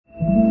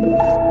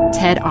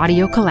TED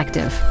Audio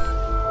Collective.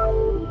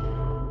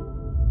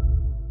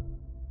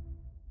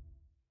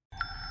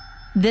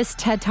 This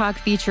TED Talk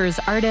features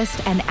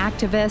artist and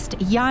activist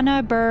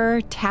Yana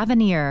Buhrer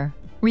Tavanier,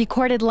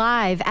 recorded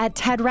live at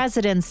TED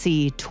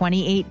Residency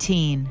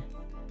 2018.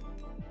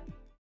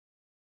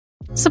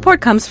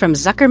 Support comes from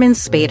Zuckerman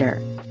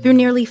Spader. Through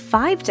nearly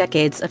 5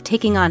 decades of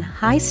taking on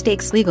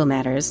high-stakes legal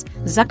matters,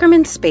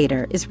 Zuckerman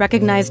Spader is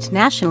recognized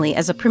nationally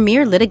as a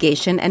premier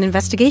litigation and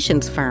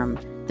investigations firm.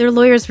 Their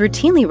lawyers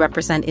routinely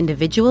represent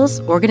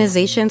individuals,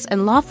 organizations,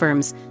 and law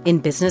firms in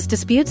business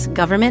disputes,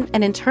 government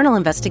and internal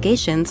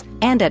investigations,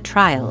 and at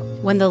trial,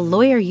 when the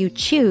lawyer you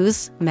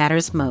choose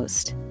matters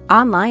most.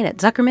 Online at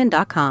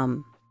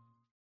Zuckerman.com.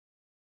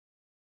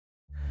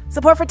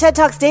 Support for TED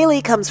Talks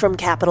Daily comes from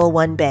Capital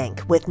One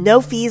Bank. With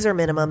no fees or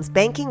minimums,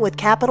 banking with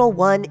Capital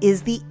One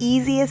is the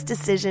easiest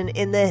decision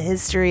in the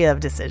history of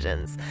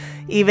decisions.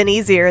 Even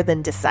easier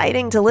than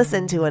deciding to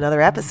listen to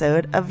another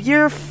episode of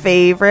your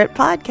favorite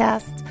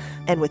podcast.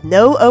 And with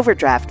no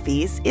overdraft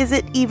fees, is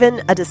it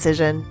even a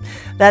decision?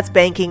 That's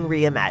banking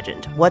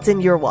reimagined. What's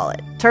in your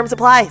wallet? Terms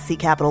apply. See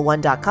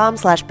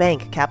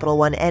CapitalOne.com/bank. Capital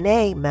One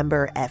N.A.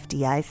 member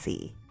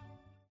FDIC.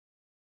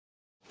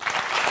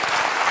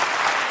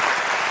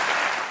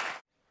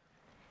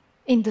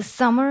 In the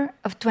summer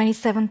of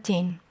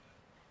 2017,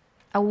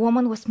 a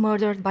woman was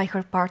murdered by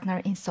her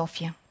partner in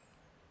Sofia.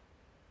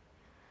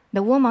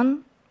 The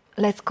woman,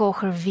 let's call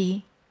her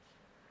V,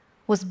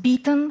 was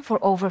beaten for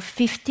over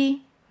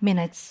 50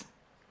 minutes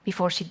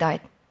before she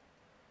died.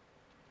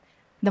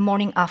 The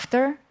morning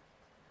after,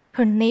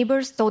 her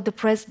neighbors told the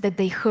press that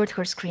they heard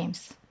her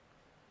screams,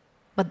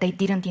 but they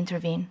didn't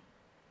intervene.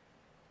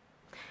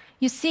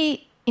 You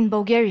see, in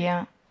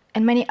Bulgaria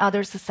and many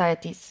other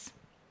societies,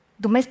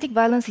 domestic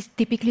violence is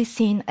typically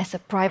seen as a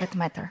private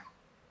matter.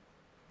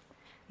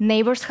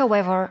 Neighbors,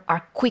 however,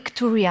 are quick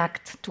to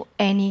react to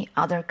any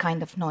other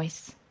kind of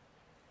noise.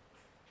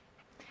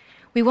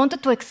 We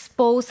wanted to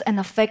expose and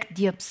affect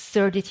the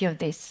absurdity of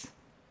this.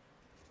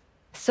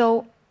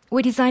 So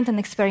we designed an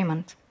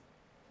experiment.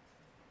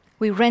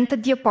 We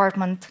rented the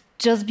apartment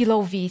just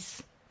below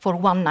V's for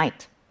one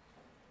night.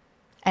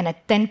 And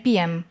at 10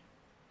 p.m.,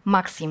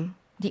 Maxim,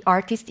 the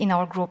artist in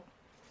our group,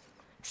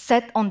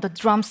 sat on the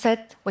drum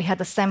set we had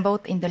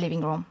assembled in the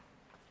living room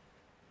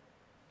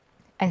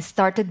and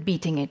started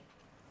beating it.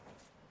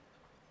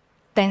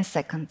 10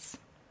 seconds,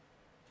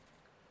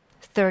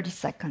 30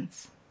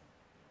 seconds,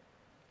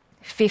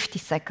 50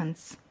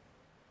 seconds,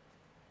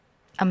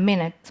 a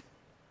minute.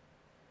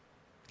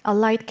 A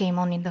light came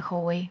on in the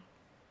hallway.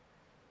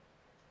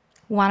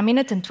 1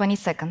 minute and 20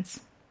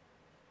 seconds.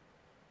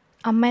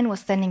 A man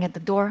was standing at the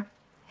door,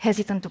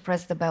 hesitant to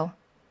press the bell.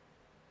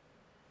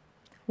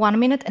 1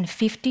 minute and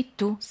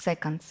 52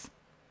 seconds.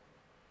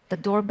 The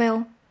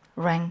doorbell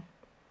rang.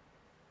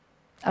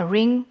 A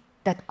ring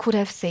that could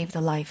have saved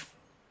a life.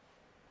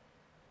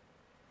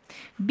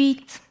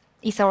 Beat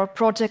is our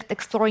project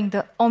exploring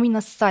the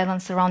ominous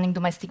silence surrounding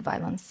domestic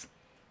violence.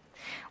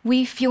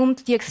 We filmed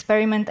the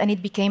experiment and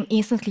it became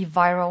instantly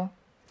viral.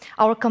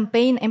 Our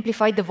campaign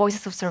amplified the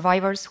voices of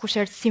survivors who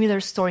shared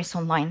similar stories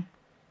online.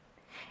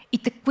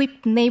 It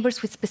equipped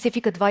neighbors with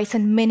specific advice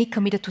and many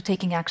committed to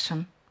taking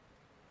action.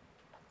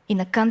 In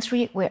a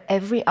country where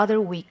every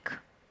other week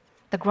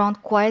the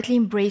ground quietly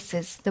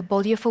embraces the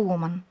body of a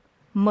woman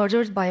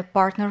murdered by a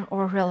partner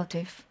or a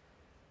relative,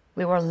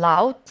 we were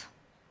loud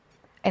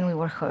and we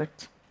were heard.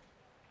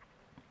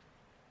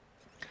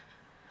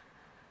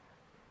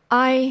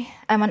 I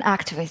am an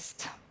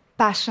activist,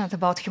 passionate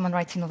about human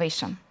rights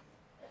innovation.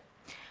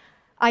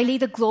 I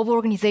lead a global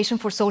organization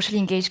for socially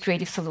engaged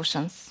creative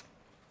solutions.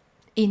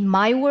 In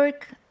my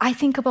work, I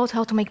think about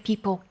how to make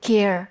people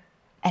care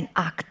and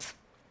act.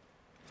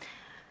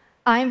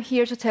 I am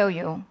here to tell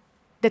you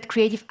that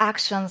creative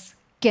actions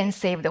can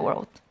save the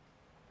world.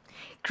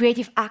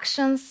 Creative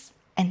actions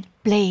and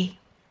play.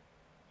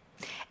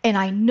 And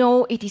I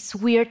know it is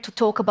weird to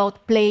talk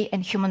about play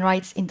and human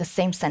rights in the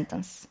same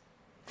sentence.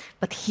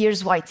 But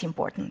here's why it's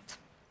important.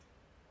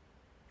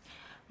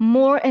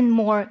 More and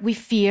more, we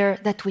fear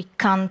that we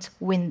can't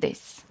win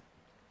this.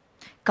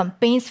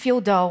 Campaigns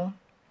feel dull,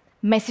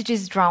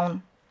 messages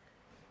drown,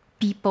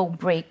 people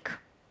break.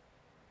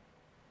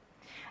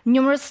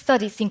 Numerous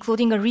studies,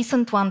 including a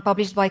recent one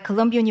published by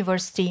Columbia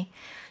University,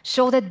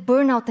 show that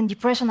burnout and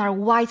depression are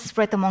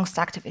widespread amongst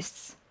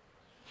activists.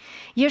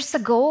 Years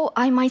ago,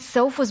 I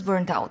myself was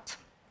burned out.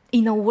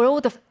 In a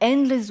world of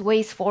endless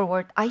ways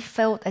forward, I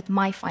felt at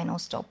my final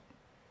stop.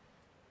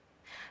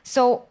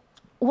 So,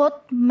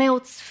 what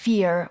melts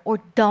fear or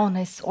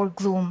dullness or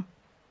gloom?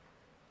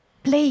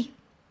 Play.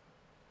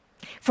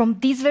 From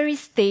this very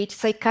stage,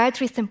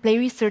 psychiatrist and play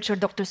researcher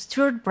Dr.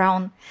 Stuart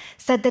Brown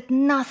said that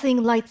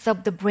nothing lights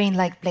up the brain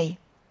like play.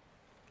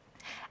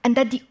 And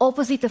that the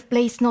opposite of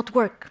play is not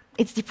work,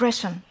 it's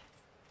depression.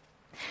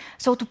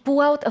 So to pull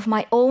out of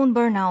my own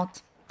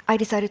burnout, I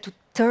decided to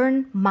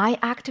turn my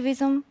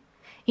activism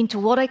into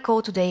what I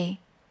call today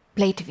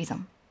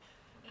playtivism.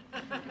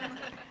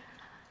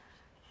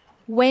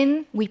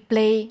 When we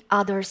play,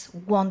 others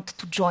want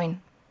to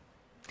join.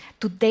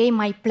 Today,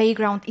 my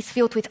playground is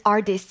filled with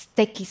artists,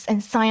 techies,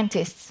 and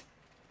scientists.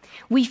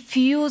 We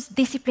fuse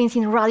disciplines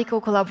in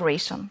radical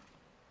collaboration.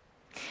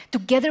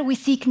 Together, we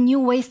seek new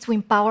ways to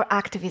empower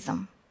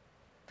activism.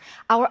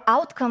 Our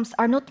outcomes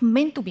are not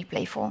meant to be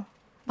playful,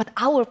 but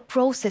our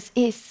process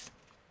is.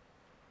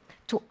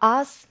 To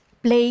us,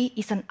 play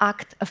is an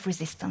act of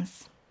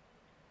resistance.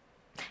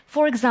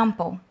 For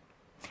example,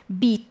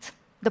 Beat,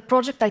 the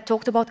project I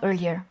talked about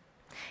earlier,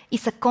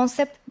 is a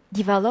concept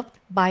developed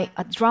by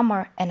a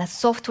drummer and a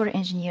software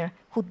engineer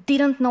who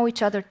didn't know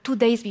each other 2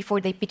 days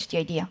before they pitched the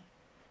idea.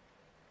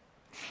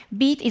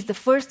 Beat is the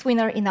first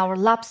winner in our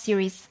lab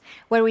series,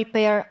 where we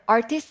pair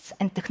artists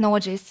and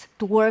technologists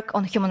to work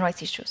on human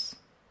rights issues.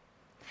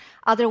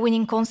 Other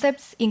winning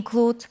concepts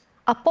include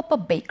a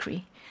pop-up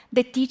bakery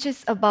that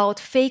teaches about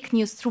fake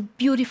news through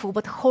beautiful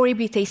but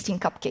horribly tasting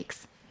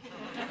cupcakes.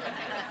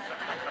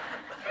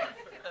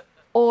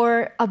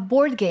 Or a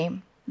board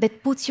game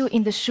that puts you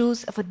in the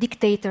shoes of a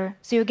dictator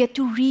so you get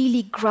to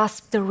really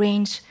grasp the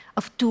range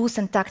of tools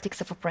and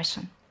tactics of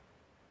oppression.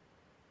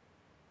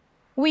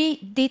 We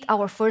did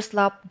our first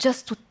lab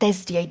just to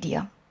test the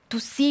idea, to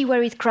see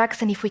where it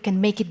cracks and if we can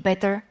make it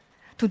better.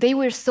 Today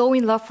we're so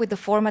in love with the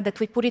format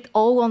that we put it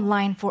all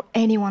online for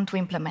anyone to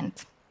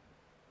implement.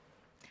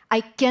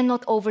 I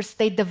cannot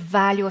overstate the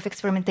value of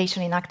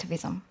experimentation in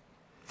activism.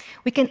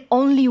 We can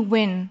only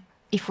win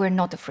if we're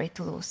not afraid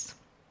to lose.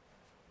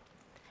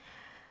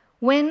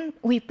 When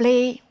we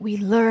play, we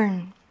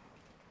learn.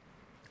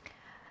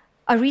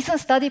 A recent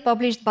study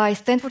published by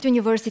Stanford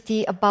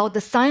University about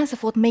the science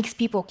of what makes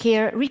people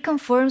care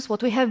reconfirms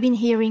what we have been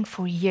hearing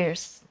for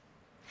years.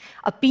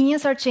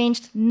 Opinions are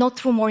changed not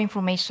through more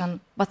information,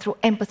 but through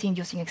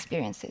empathy-inducing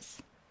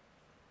experiences.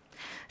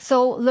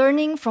 So,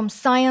 learning from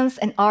science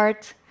and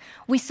art,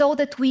 we saw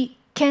that we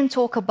can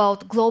talk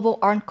about global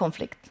armed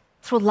conflict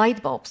through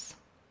light bulbs,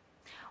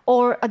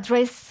 or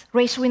address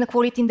racial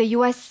inequality in the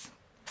US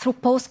through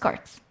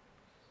postcards,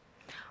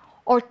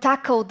 or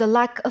tackle the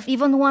lack of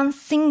even one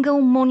single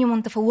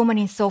monument of a woman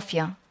in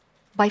Sofia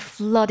by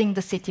flooding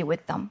the city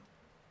with them.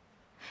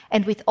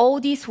 And with all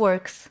these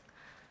works,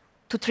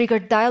 to trigger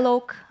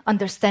dialogue,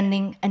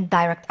 understanding, and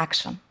direct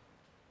action.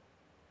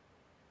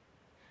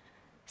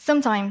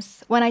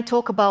 Sometimes, when I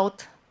talk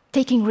about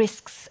taking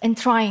risks and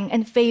trying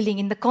and failing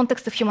in the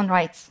context of human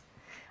rights,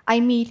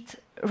 I meet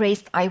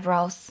raised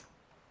eyebrows.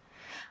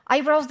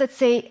 Eyebrows that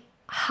say,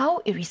 how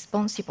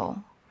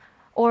irresponsible,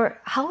 or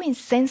how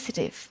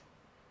insensitive.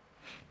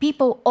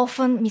 People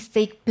often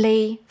mistake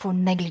play for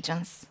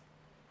negligence.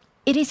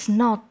 It is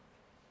not.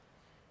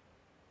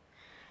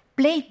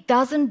 Play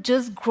doesn't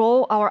just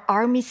grow our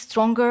armies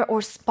stronger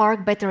or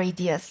spark better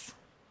ideas.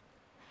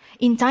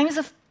 In times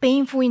of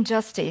painful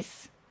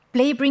injustice,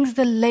 play brings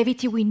the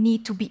levity we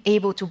need to be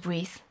able to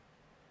breathe.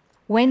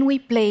 When we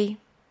play,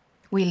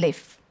 we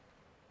live.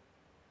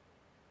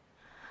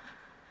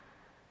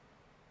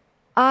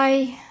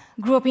 I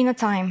grew up in a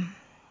time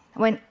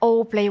when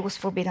all play was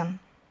forbidden.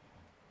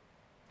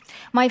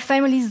 My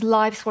family's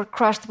lives were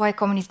crushed by a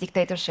communist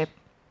dictatorship.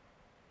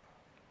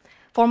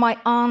 For my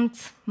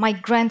aunt, my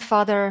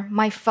grandfather,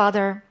 my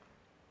father,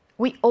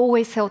 we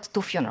always held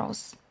 2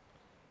 funerals.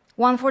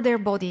 One for their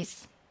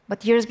bodies,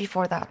 but years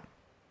before that,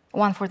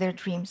 one for their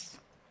dreams.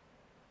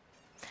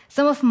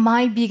 Some of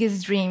my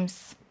biggest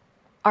dreams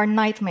are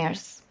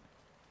nightmares.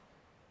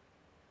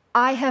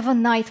 I have a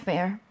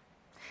nightmare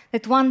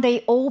that one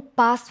day all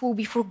past will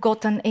be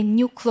forgotten and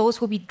new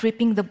clothes will be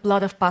dripping the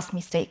blood of past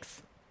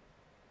mistakes.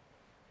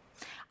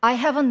 I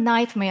have a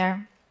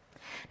nightmare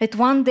that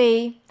one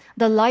day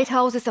the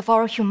lighthouses of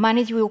our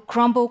humanity will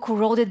crumble,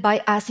 corroded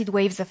by acid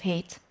waves of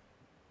hate.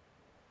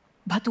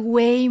 But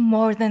way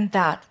more than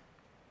that,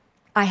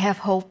 I have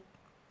hope.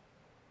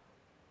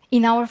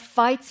 In our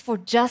fights for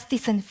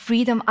justice and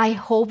freedom, I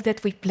hope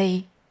that we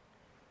play,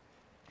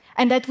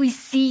 and that we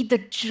see the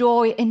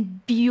joy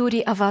and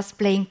beauty of us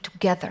playing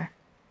together.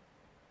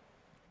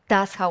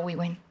 That's how we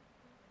win.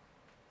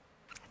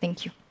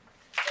 Thank you.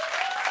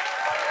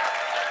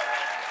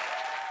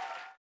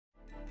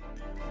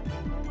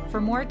 For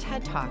more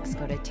TED Talks,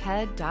 go to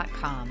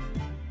TED.com.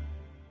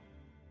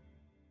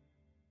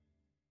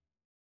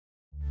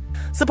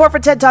 Support for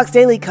TED Talks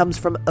Daily comes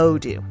from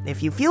Odoo.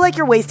 If you feel like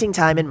you're wasting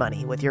time and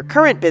money with your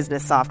current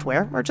business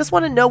software, or just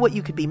want to know what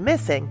you could be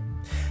missing,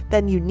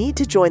 then you need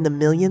to join the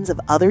millions of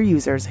other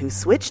users who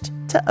switched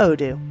to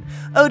Odoo.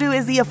 Odoo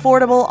is the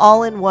affordable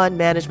all-in-one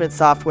management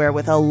software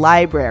with a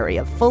library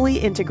of fully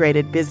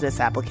integrated business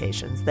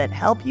applications that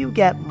help you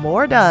get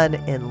more done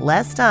in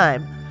less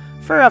time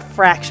for a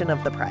fraction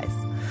of the price.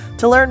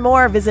 To learn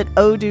more, visit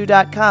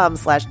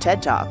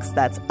odoo.com/TED Talks.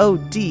 That's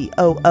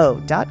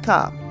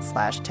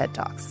ODOO.com/TED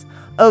Talks.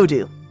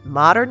 Odoo,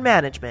 modern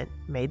management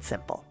made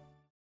simple.